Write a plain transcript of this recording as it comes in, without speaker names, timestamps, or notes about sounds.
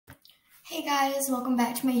Hey guys, welcome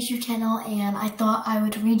back to my YouTube channel, and I thought I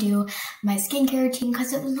would redo my skincare routine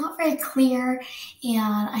because it was not very clear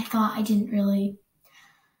and I thought I didn't really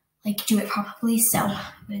do it properly, so I'm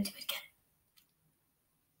gonna do it again.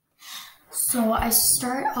 So I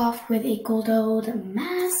start off with a Gold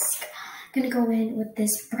mask. I'm gonna go in with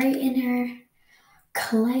this Brightener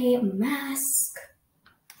Clay mask.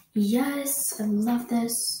 Yes, I love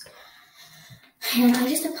this. And I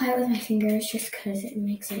just apply it with my fingers just because it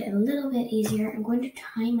makes it a little bit easier. I'm going to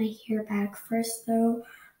tie my hair back first though,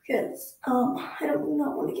 because I don't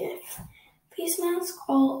not want to get face mask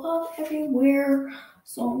all up everywhere.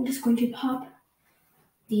 So I'm just going to pop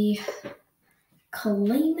the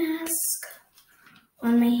clay mask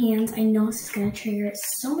on my hands. I know this is going to trigger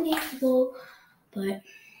so many people, but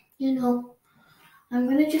you know, I'm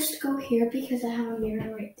going to just go here because I have a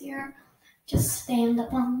mirror right there. Just stand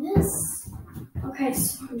up on this. Okay,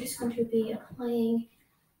 so I'm just going to be applying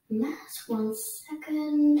the mask 1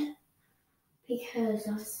 second because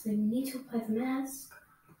obviously we need to apply the mask.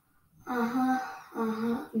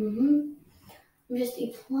 I'm just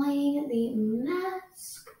applying the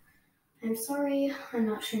mask. I'm sorry, I'm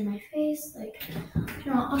not showing my face.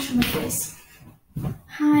 I'll show my face.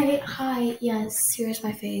 Hi, yes, here's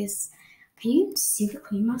my face. Can you see the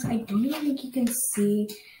clay mask? I don't even think you can see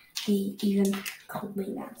the even clay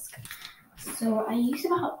mask. So I use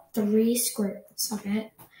about 3 squirts of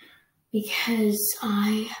it because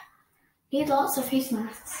I need lots of face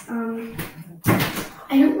masks. I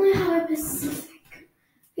don't really have a specific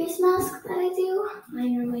face mask that I do. I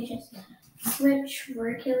normally just switch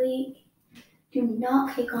vertically. Do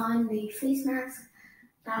not pick on the face mask.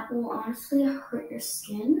 That will honestly hurt your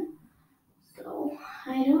skin. So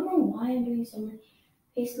I don't know why I'm doing so many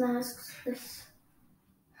face masks.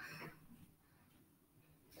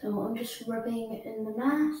 So I'm just rubbing in the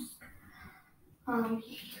mask. You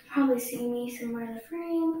can probably see me somewhere in the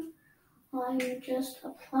frame. I'm just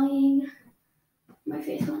applying my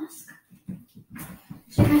face mask.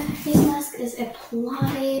 So guys, my face mask is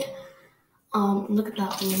applied. Look at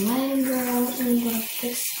that leg, girl. I'm gonna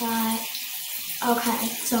fix that. Okay,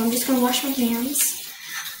 so I'm just gonna wash my hands.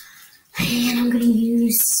 And I'm gonna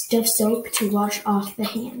use Dove soap to wash off the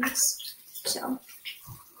hands.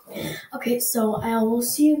 Okay, so I will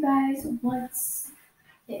see you guys once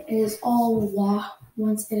it is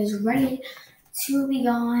once it is ready to be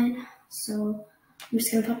gone. So I'm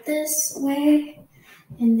just gonna put this away,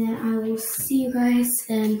 and then I will see you guys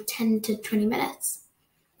in 10 to 20 minutes.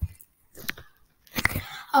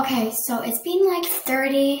 Okay, so it's been like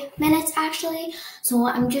 30 minutes actually. So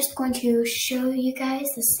I'm just going to show you guys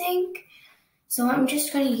the sink. So I'm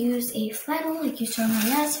just going to use a flannel like you saw in my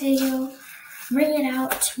last video. Wring it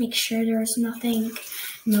out to make sure there's no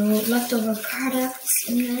leftover products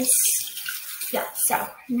in this. Yeah, so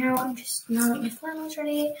now that my flannel is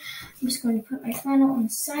ready, I'm just going to put my flannel on the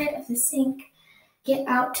side of the sink, get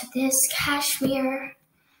out to this cashmere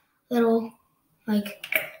little,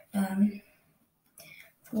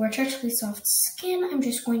 for touchfully soft skin. I'm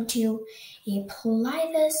just going to apply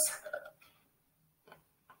this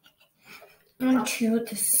onto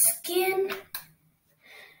the skin.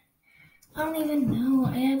 I don't even know.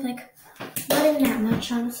 I have not even that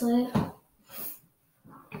much, honestly.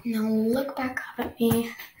 Now look back up at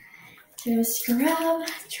me. Just grab,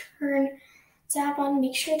 turn, tap on.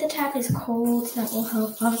 Make sure the tap is cold. That will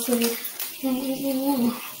help, obviously.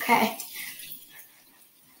 Okay.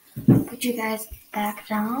 Put you guys back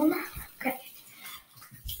down. Okay.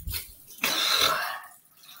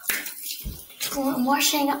 So I'm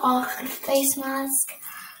washing off the face mask.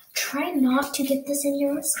 Try not to get this in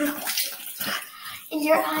your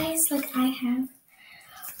eyes like I have.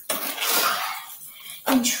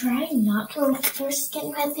 And try not to lift your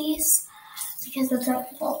skin with these because that's how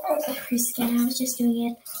people lift your skin. I was just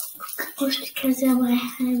doing it because my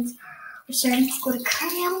hands were starting to go to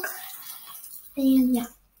cramp. And yeah.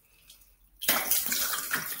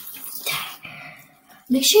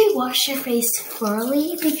 Make sure you wash your face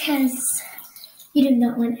thoroughly because you do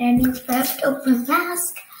not want any left over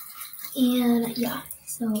mask. And yeah,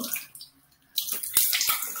 so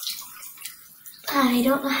I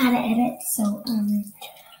don't know how to edit, so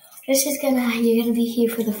you're gonna be here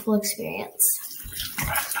for the full experience.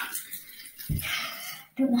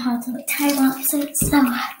 Don't know how to time lapse it, so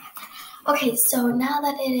okay, so now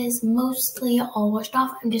that it is mostly all washed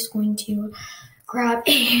off, I'm just going to grab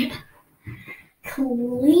a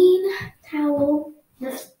clean towel,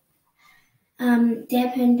 just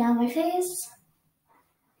dampen down my face.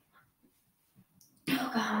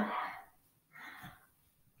 Oh god.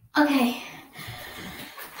 Okay.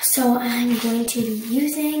 So I'm going to be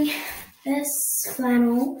using this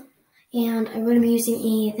flannel and I'm going to be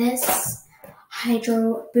using this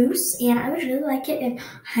Hydro Boost, and I would really like it if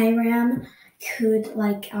Hiram could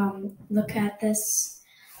like look at this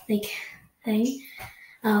like thing,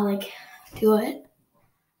 like do it.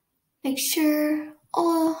 Make sure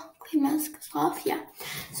all clean mask is off. Yeah.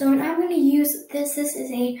 So now I'm going to use this. This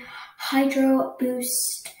is a Hydro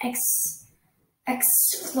Boost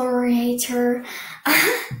Exfoliator.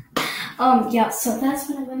 Yeah, so that's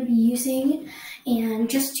what I'm going to be using. And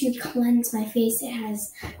just to cleanse my face, it has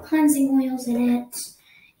cleansing oils in it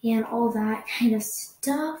and all that kind of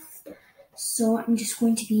stuff. So I'm just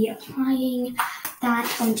going to be applying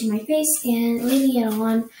that onto my face and leaving it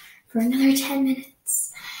on for another 10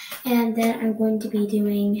 minutes. And then I'm going to be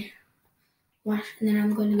doing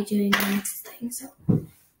the next thing. So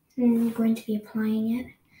I'm going to be applying it.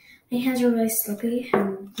 My hands are really slippery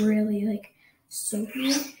and really like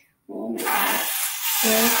soapy. Oh my god.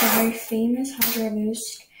 There's the very famous Hydro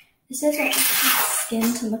Boost. This is like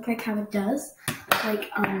skin to look like how it does. Like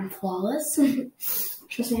flawless.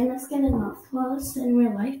 Trust me, my skin is not flawless in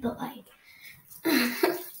real life, but like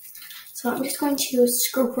so I'm just going to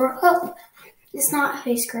scrub her up. It's not a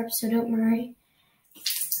face scrub, so don't worry.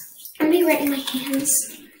 I'm gonna be right in my hands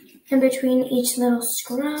in between each little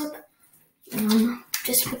scrub.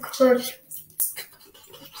 Just record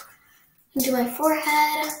into my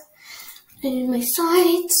forehead and in my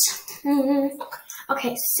sides.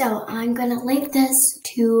 Okay, so I'm gonna leave this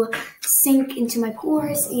to sink into my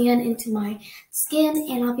pores and into my skin,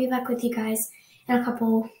 and I'll be back with you guys in a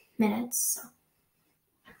couple minutes.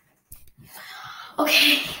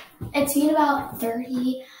 Okay, it's been about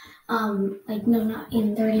 30, like no, not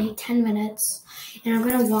even 30, 10 minutes, and I'm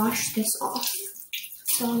gonna wash this off.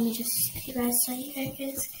 So let me just get you guys so you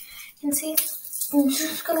guys can see. I'm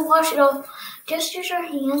just gonna wash it off. Just use your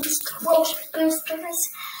hands to wash boosters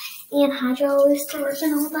and hydro boosters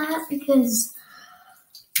and all that, because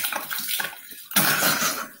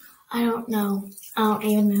I don't know. I don't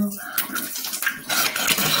even know.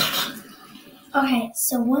 Okay,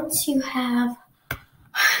 so once you have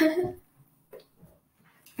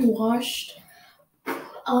washed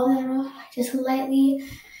all that off, just lightly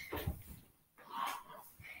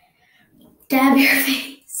dab your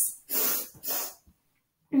face.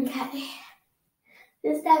 Okay.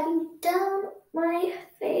 Just dabbing down my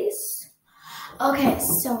face. Okay,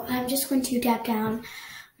 so I'm just going to dab down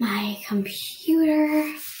my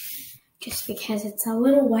computer just because it's a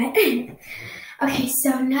little wet. Okay,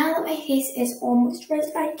 so now that my face is almost dry,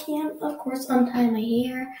 I can, of course, untie my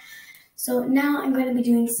hair. So now I'm going to be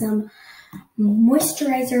doing some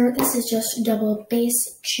moisturizer. This is just double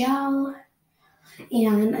base gel.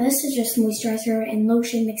 And this is just moisturizer and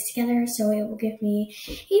lotion mixed together, so it will give me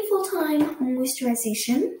a full-time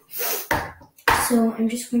moisturization. So I'm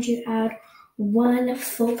just going to add one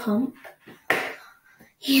full pump.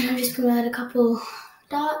 And I'm just going to add a couple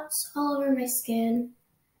dots all over my skin.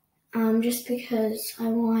 Just because I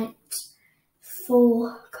want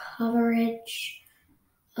full coverage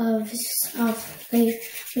of the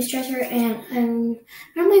moisturizer, and I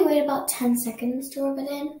normally wait about 10 seconds to rub it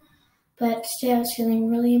in, but today I was feeling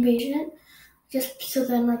really impatient, just so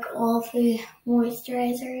then like all of the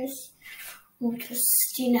moisturizers will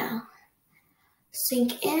just, you know,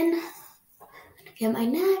 sink in. Get my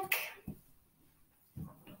neck.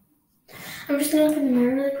 I'm just gonna look in the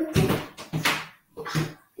mirror really quickly.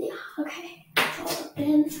 Yeah, okay, it's all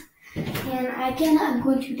in. And again, I'm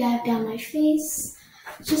going to dab down my face,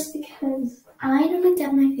 just because I normally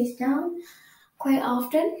dab my face down quite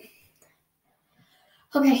often.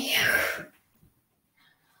 Okay.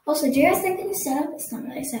 Also, do you guys think that the setup? It's not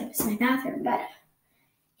really a setup, it's my bathroom, but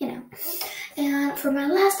you know. And for my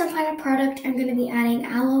last and final product, I'm going to be adding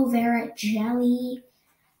aloe vera jelly.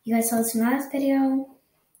 You guys saw this in my last video.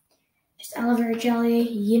 Just aloe vera jelly,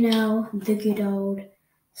 you know, the good old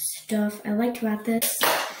stuff. I like to add this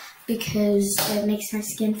because it makes my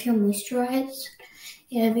skin feel moisturized.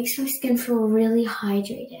 Yeah, it makes my skin feel really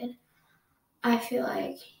hydrated, I feel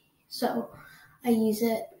like. So I use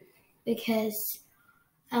it because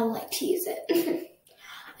I like to use it.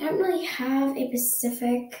 I don't really have a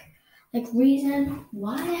specific reason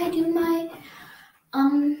why I do my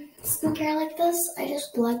skincare like this. I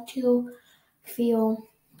just like to feel,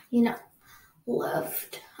 you know,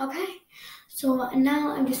 loved. Okay, so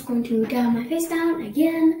now I'm just going to dab my face down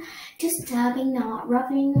again, just dabbing, not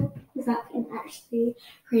rubbing, because that can actually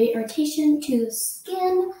create irritation to the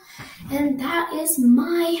skin. And that is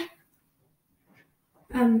my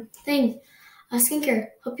skincare.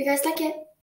 Hope you guys like it.